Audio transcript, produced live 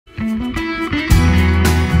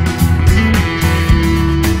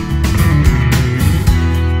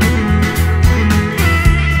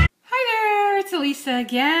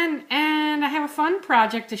again, and I have a fun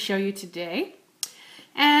project to show you today.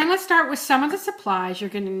 And let's start with some of the supplies you're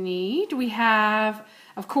going to need. We have,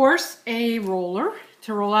 of course, a roller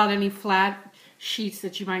to roll out any flat sheets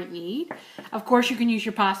that you might need. Of course, you can use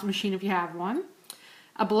your pasta machine if you have one.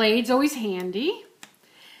 A blade's always handy.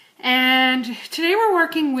 And today we're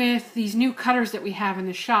working with these new cutters that we have in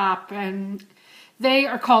the shop, and they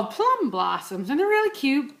are called Plum Blossoms, and they're really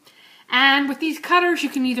cute. And with these cutters, you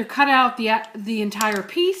can either cut out the entire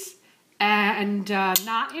piece and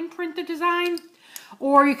not imprint the design,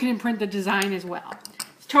 or you can imprint the design as well.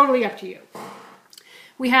 It's totally up to you.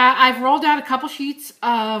 I've rolled out a couple sheets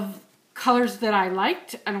of colors that I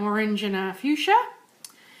liked, an orange and a fuchsia.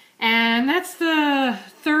 And that's the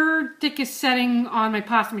third thickest setting on my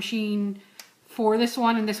pasta machine for this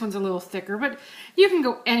one, and this one's a little thicker, but you can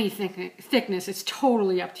go any thickness. It's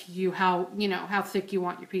totally up to you how thick you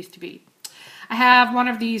want your piece to be. I have one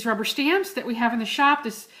of these rubber stamps that we have in the shop.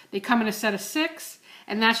 They come in a set of 6,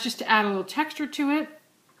 and that's just to add a little texture to it.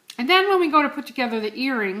 And then when we go to put together the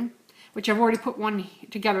earring, which I've already put one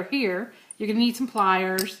together here, you're going to need some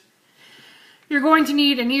pliers. You're going to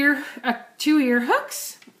need 2 ear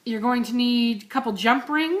hooks. You're going to need a couple jump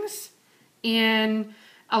rings in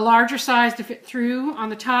a larger size to fit through on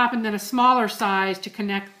the top, and then a smaller size to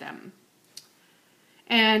connect them.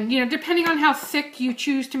 And depending on how thick you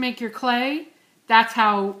choose to make your clay, that's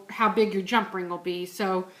how big your jump ring will be.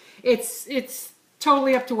 So it's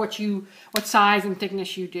totally up to what size and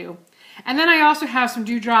thickness you do. And then I also have some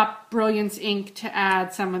Dewdrop Brilliance ink to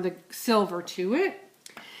add some of the silver to it.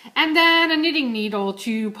 And then a knitting needle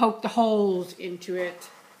to poke the holes into it.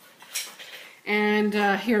 And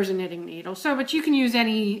here's a knitting needle. But you can use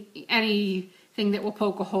anything that will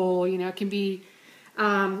poke a hole. It can be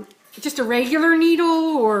just a regular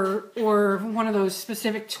needle or one of those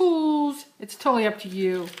specific tools. It's totally up to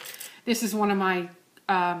you. This is one of my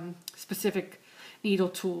specific needle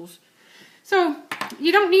tools. So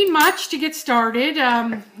you don't need much to get started.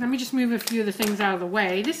 Let me just move a few of the things out of the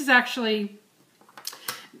way. This is actually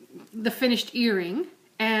the finished earring,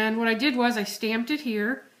 and what I did was I stamped it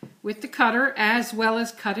here with the cutter as well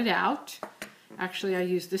as cut it out. Actually, I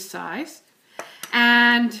used this size,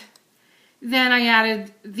 and then I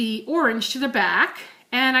added the orange to the back,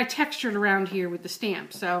 and I textured around here with the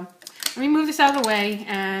stamp. So let me move this out of the way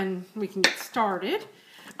and we can get started.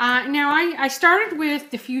 Now I started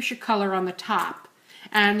with the fuchsia color on the top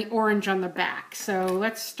and the orange on the back. So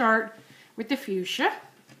let's start with the fuchsia.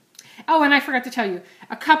 Oh, and I forgot to tell you,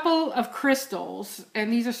 a couple of crystals,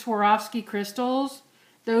 and these are Swarovski crystals.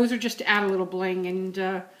 Those are just to add a little bling, and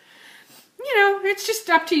it's just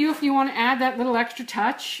up to you if you want to add that little extra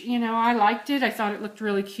touch. I liked it. I thought it looked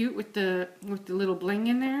really cute with the little bling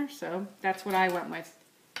in there, so that's what I went with.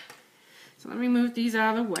 So let me move these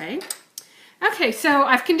out of the way. Okay, so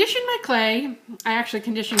I've conditioned my clay. I actually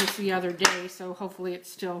conditioned this the other day, so hopefully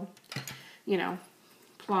it's still,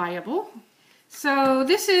 pliable. So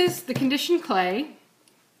this is the conditioned clay,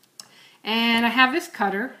 and I have this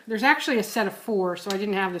cutter. There's actually a set of 4, so I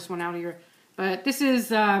didn't have this one out here, but this is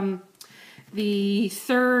the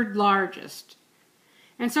third largest.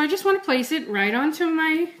 And so I just want to place it right onto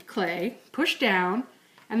my clay, push down,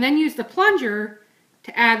 and then use the plunger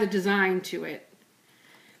to add the design to it.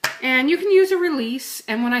 And you can use a release,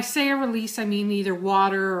 and when I say a release, I mean either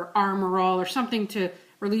water or Armor All or something to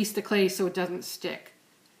release the clay so it doesn't stick.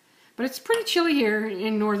 But it's pretty chilly here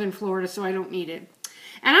in northern Florida, so I don't need it.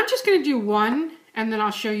 And I'm just going to do one, and then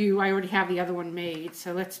I'll show you. I already have the other one made,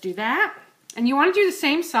 so let's do that. And you want to do the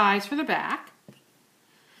same size for the back.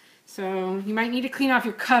 So you might need to clean off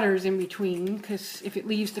your cutters in between, because if it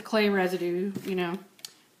leaves the clay residue,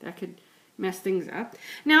 that could mess things up.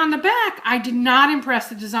 Now on the back, I did not impress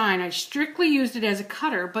the design. I strictly used it as a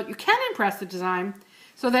cutter, but you can impress the design.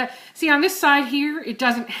 So that, see, on this side here, it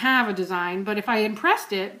doesn't have a design, but if I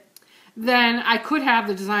impressed it, then I could have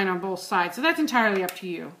the design on both sides. So that's entirely up to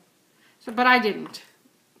you. But I didn't.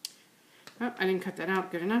 Oh, I didn't cut that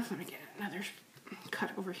out good enough. Let me get another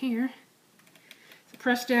cut over here. So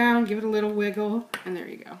press down, give it a little wiggle, and there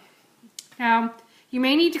you go. Now, you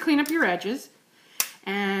may need to clean up your edges,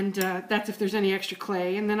 and that's if there's any extra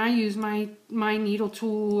clay. And then I use my needle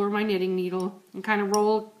tool or my knitting needle and kind of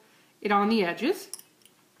roll it on the edges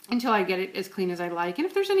until I get it as clean as I like. And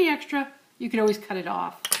if there's any extra, you can always cut it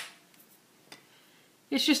off.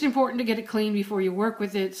 It's just important to get it clean before you work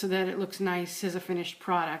with it so that it looks nice as a finished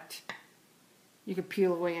product. You could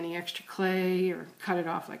peel away any extra clay or cut it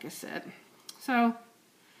off like I said. So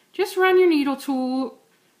just run your needle tool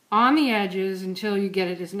on the edges until you get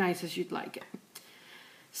it as nice as you'd like it.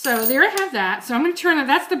 So there I have that. So I'm going to turn it,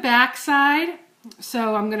 that's the back side.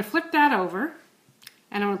 So I'm going to flip that over.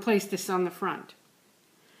 And I'm going to place this on the front.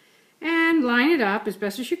 And line it up as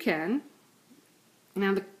best as you can.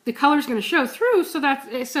 Now the color is going to show through,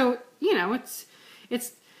 so you know it's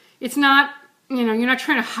not, you know, you're not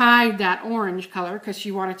trying to hide that orange color because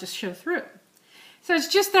you want it to show through. So it's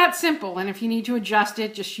just that simple, and if you need to adjust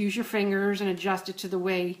it, just use your fingers and adjust it to the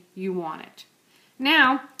way you want it.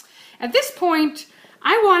 Now, at this point,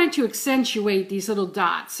 I wanted to accentuate these little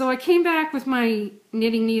dots, so I came back with my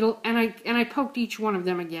knitting needle and I poked each one of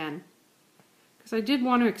them again, because I did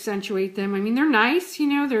want to accentuate them. I mean, they're nice, you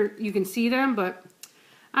know, you can see them, but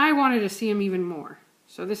I wanted to see them even more.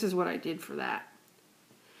 So this is what I did for that.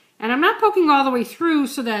 And I'm not poking all the way through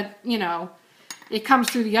so that, you know, it comes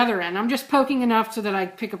through the other end. I'm just poking enough so that I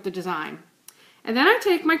pick up the design. And then I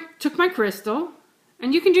took my crystal,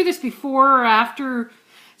 and you can do this before or after.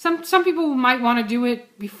 Some people might want to do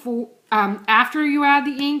it before, after you add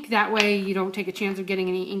the ink. That way you don't take a chance of getting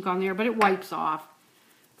any ink on there, but it wipes off.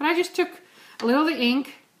 But I just took a little of the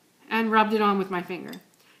ink and rubbed it on with my finger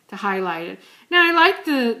to highlight it. Now I like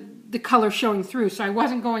the color showing through, so I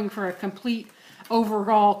wasn't going for a complete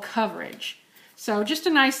overall coverage. So just a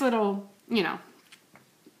nice little, you know,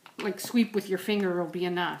 like sweep with your finger will be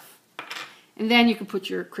enough. And then you can put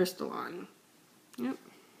your crystal on. Yep.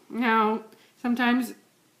 Now, sometimes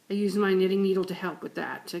I use my knitting needle to help with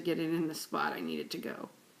that, to get it in the spot I need it to go.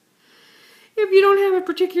 If you don't have a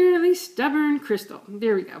particularly stubborn crystal.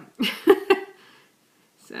 There we go.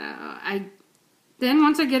 So then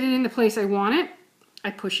once I get it in the place I want it,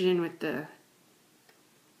 I push it in with the,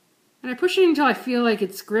 and I push it until I feel like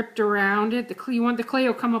it's gripped around it. The clay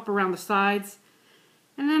will come up around the sides.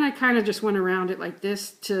 And then I kind of just went around it like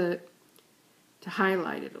this to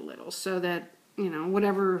highlight it a little, so that, you know,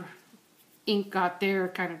 whatever ink got there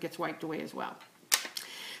kind of gets wiped away as well.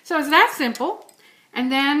 So it's that simple.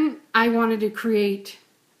 And then I wanted to create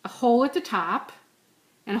a hole at the top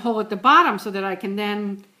and a hole at the bottom so that I can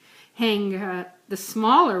then hang the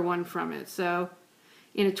smaller one from it. So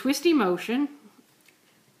in a twisty motion,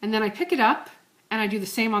 and then I pick it up and I do the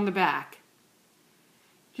same on the back.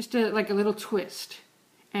 Just like a little twist.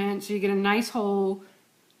 And so you get a nice hole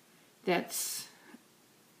that's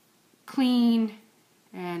clean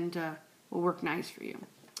and will work nice for you.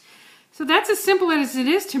 So that's as simple as it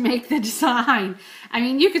is to make the design. I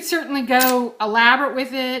mean, you could certainly go elaborate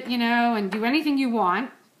with it, you know, and do anything you want.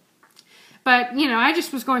 But, you know, I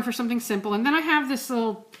just was going for something simple. And then I have this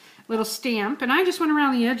little stamp, and I just went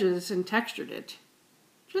around the edges and textured it.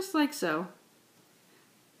 Just like so.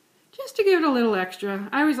 Just to give it a little extra.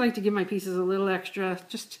 I always like to give my pieces a little extra.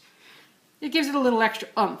 Just, it gives it a little extra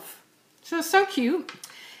oomph. So cute.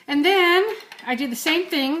 And then I did the same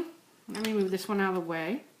thing. Let me move this one out of the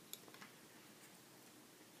way.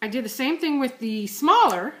 I did the same thing with the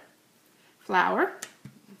smaller flower.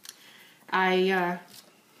 I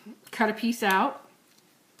cut a piece out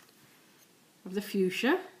of the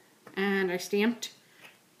fuchsia and I stamped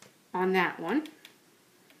on that one.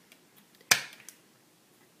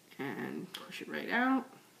 And push it right out.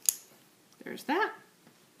 There's that.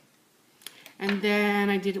 And then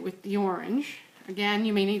I did it with the orange. Again,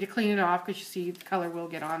 you may need to clean it off because you see the color will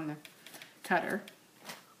get on the cutter.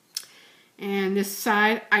 And this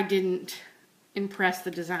side, I didn't impress the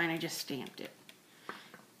design, I just stamped it.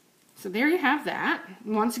 So there you have that.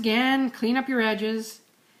 Once again, clean up your edges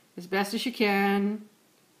as best as you can.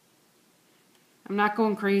 I'm not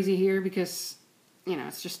going crazy here because, you know,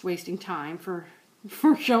 it's just wasting time for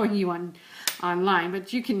showing you online,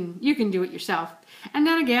 but you can do it yourself. And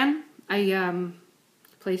then again, I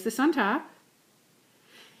place this on top.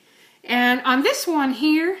 And on this one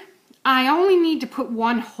here, I only need to put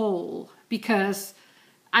one hole because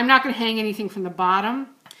I'm not going to hang anything from the bottom.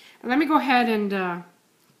 Let me go ahead and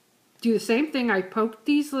do the same thing. I poked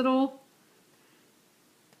these little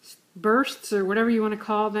bursts, or whatever you want to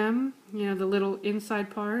call them, you know, the little inside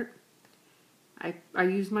part. I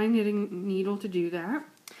use my knitting needle to do that.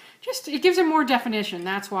 Just, it gives it more definition.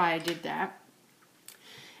 That's why I did that.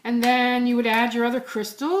 And then you would add your other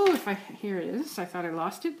crystal. Here it is. I thought I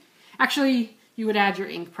lost it. Actually, you would add your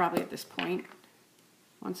ink probably at this point.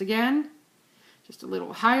 Once again, just a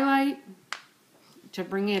little highlight to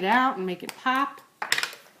bring it out and make it pop.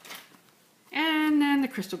 And then the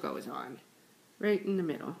crystal goes on, right in the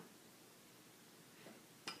middle.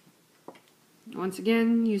 Once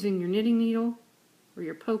again, using your knitting needle or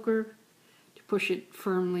your poker to push it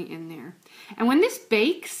firmly in there. And when this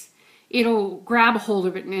bakes, it'll grab a hold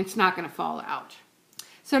of it and it's not going to fall out.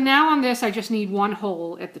 So now on this, I just need one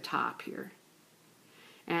hole at the top here.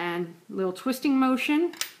 And a little twisting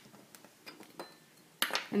motion.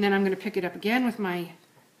 And then I'm going to pick it up again with my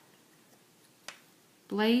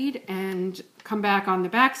blade and come back on the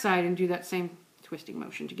back side and do that same twisting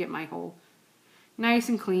motion to get my hole nice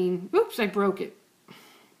and clean. Oops, I broke it.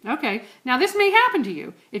 Okay, now this may happen to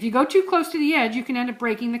you. If you go too close to the edge, you can end up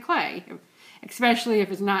breaking the clay, especially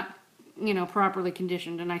if it's not, you know, properly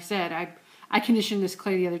conditioned. And I said I conditioned this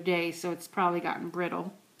clay the other day, so it's probably gotten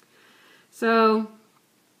brittle. So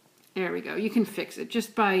there we go. You can fix it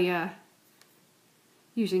just by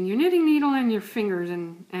using your knitting needle and your fingers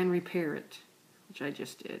and repair it, which I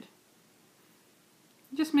just did.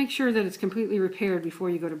 Just make sure that it's completely repaired before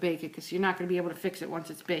you go to bake it, because you're not going to be able to fix it once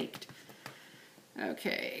it's baked.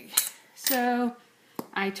 Okay, so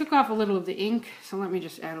I took off a little of the ink, so let me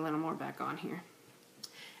just add a little more back on here.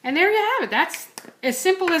 And there you have it. That's as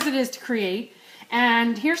simple as it is to create.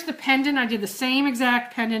 And here's the pendant. I did the same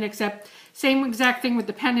exact pendant, same exact thing with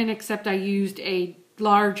the pendant, except I used a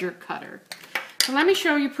larger cutter. So let me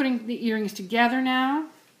show you putting the earrings together now.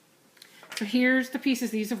 So here's the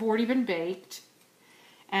pieces. These have already been baked.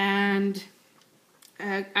 And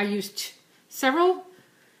I used several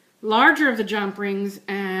larger of the jump rings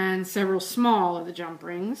and several small of the jump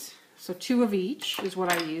rings. So 2 of each is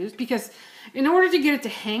what I used, because in order to get it to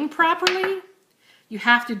hang properly, you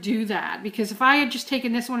have to do that. Because if I had just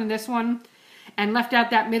taken this one and left out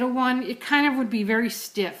that middle one, it kind of would be very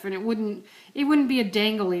stiff, and it wouldn't be a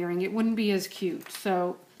dangle earring. It wouldn't be as cute.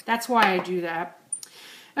 So that's why I do that.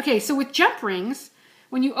 Okay, so with jump rings,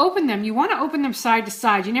 when you open them, you want to open them side to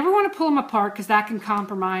side. You never want to pull them apart, because that can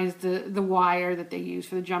compromise the wire that they use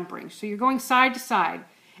for the jump rings. So you're going side to side.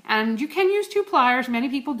 And you can use 2 pliers. Many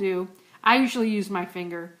people do. I usually use my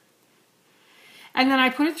finger. And then I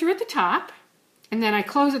put it through at the top, and then I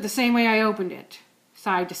close it the same way I opened it,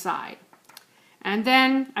 side to side. And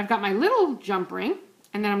then I've got my little jump ring,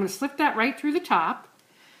 and then I'm going to slip that right through the top.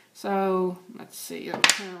 So let's see, let me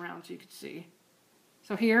turn around so you can see.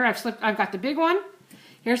 So here I've got the big one.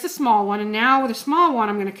 Here's the small one, and now with the small one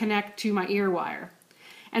I'm going to connect to my ear wire.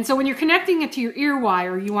 And so when you're connecting it to your ear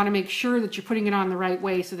wire, you want to make sure that you're putting it on the right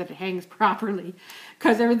way so that it hangs properly.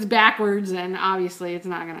 Because if it's backwards, then obviously it's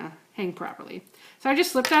not going to hang properly. So I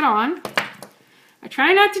just slip that on. I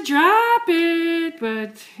try not to drop it,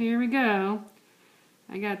 but here we go.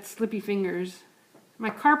 I got slippy fingers. My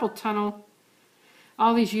carpal tunnel,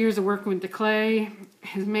 all these years of working with the clay,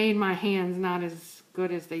 has made my hands not as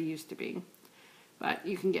good as they used to be. But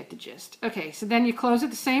you can get the gist. Okay, so then you close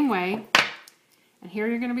it the same way. And here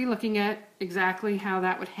you're going to be looking at exactly how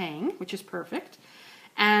that would hang, which is perfect.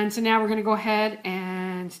 And so now we're going to go ahead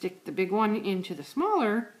and stick the big one into the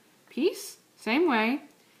smaller piece, same way,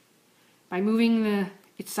 by moving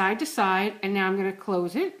it side to side. And now I'm going to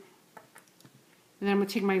close it. And then I'm going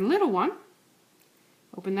to take my little one,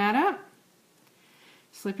 open that up,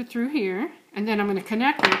 slip it through here, and then I'm going to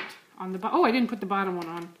connect it on the bottom. Oh, I didn't put the bottom one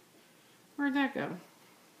on. Where'd that go?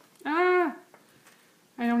 I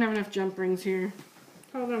don't have enough jump rings here.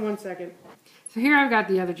 Hold on one second. So here I've got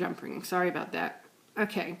the other jump ring. Sorry about that.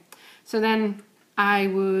 Okay, so then I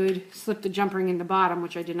would slip the jump ring in the bottom,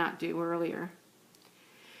 which I did not do earlier.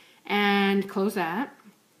 And close that.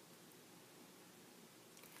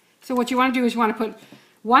 So what you want to do is you want to put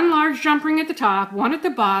 1 large jump ring at the top, 1 at the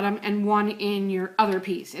bottom, and 1 in your other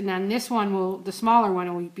piece. And then this one the smaller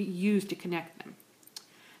one will be used to connect them.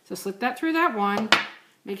 So slip that through that one.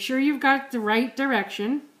 Make sure you've got the right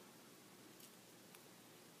direction.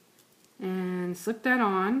 And slip that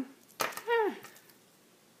on.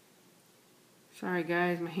 Sorry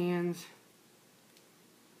guys, my hands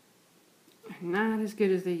are not as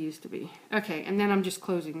good as they used to be. Okay, and then I'm just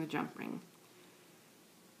closing the jump ring.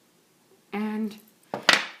 And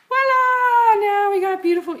voila! Now we got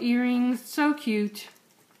beautiful earrings. So cute.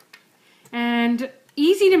 And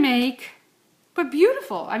easy to make, but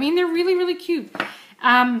beautiful. I mean, they're really, really cute.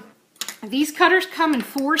 These cutters come in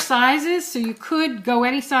 4 sizes, so you could go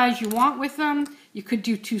any size you want with them. You could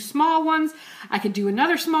do 2 small ones. I could do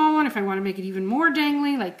another small one if I want to make it even more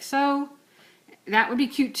dangly, like so. That would be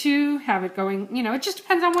cute too. Have it going, you know, it just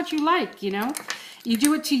depends on what you like, you know. You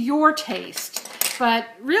do it to your taste, but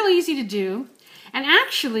real easy to do. And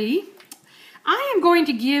actually, I am going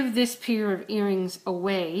to give this pair of earrings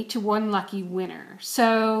away to one lucky winner.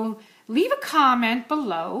 So leave a comment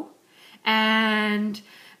below and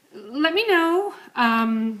let me know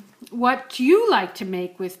what you like to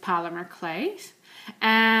make with polymer clays.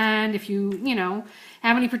 And if you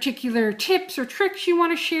have any particular tips or tricks you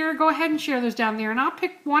want to share, go ahead and share those down there. And I'll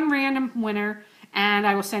pick one random winner and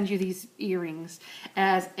I will send you these earrings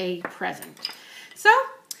as a present. So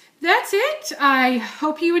that's it. I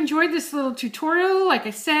hope you enjoyed this little tutorial. Like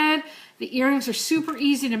I said, the earrings are super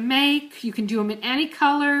easy to make. You can do them in any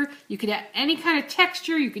color. You could add any kind of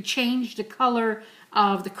texture. You could change the color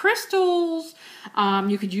of the crystals.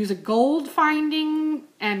 You could use a gold finding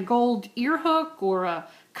and gold ear hook or a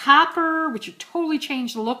copper, which would totally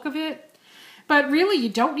change the look of it. But really, you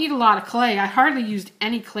don't need a lot of clay. I hardly used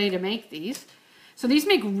any clay to make these. So these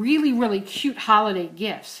make really, really cute holiday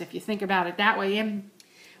gifts, if you think about it that way. And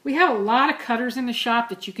we have a lot of cutters in the shop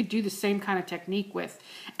that you could do the same kind of technique with.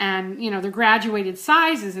 And, you know, they're graduated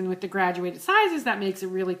sizes, and with the graduated sizes, that makes it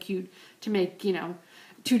really cute to make, you know,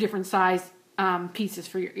 2 different size pieces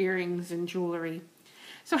for your earrings and jewelry.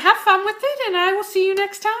 So have fun with it, and I will see you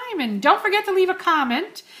next time. And don't forget to leave a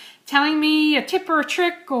comment telling me a tip or a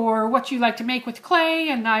trick or what you like to make with clay,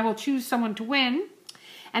 and I will choose someone to win.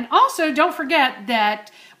 And also, don't forget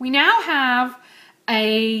that we now have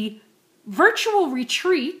a virtual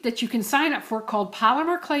retreat that you can sign up for called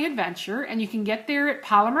Polymer Clay Adventure, and you can get there at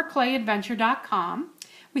polymerclayadventure.com.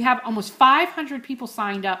 We have almost 500 people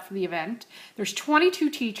signed up for the event. There's 22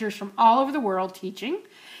 teachers from all over the world teaching,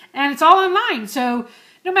 and it's all online. So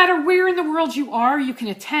no matter where in the world you are, you can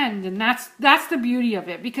attend, and that's the beauty of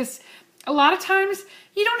it, because a lot of times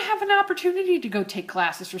you don't have an opportunity to go take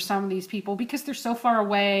classes for some of these people because they're so far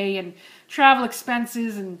away, and travel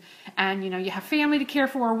expenses, and you know, you have family to care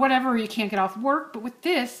for or whatever, you can't get off work. But with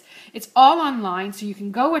this, it's all online, so you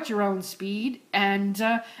can go at your own speed and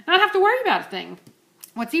not have to worry about a thing.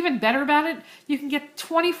 What's even better about it, you can get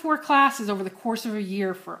 24 classes over the course of a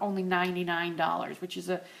year for only $99, which is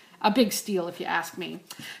a big steal if you ask me.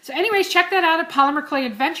 So anyways, check that out at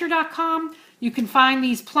polymerclayadventure.com. You can find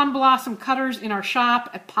these Plum Blossom cutters in our shop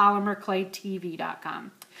at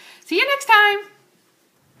polymerclaytv.com. See you next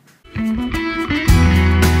time.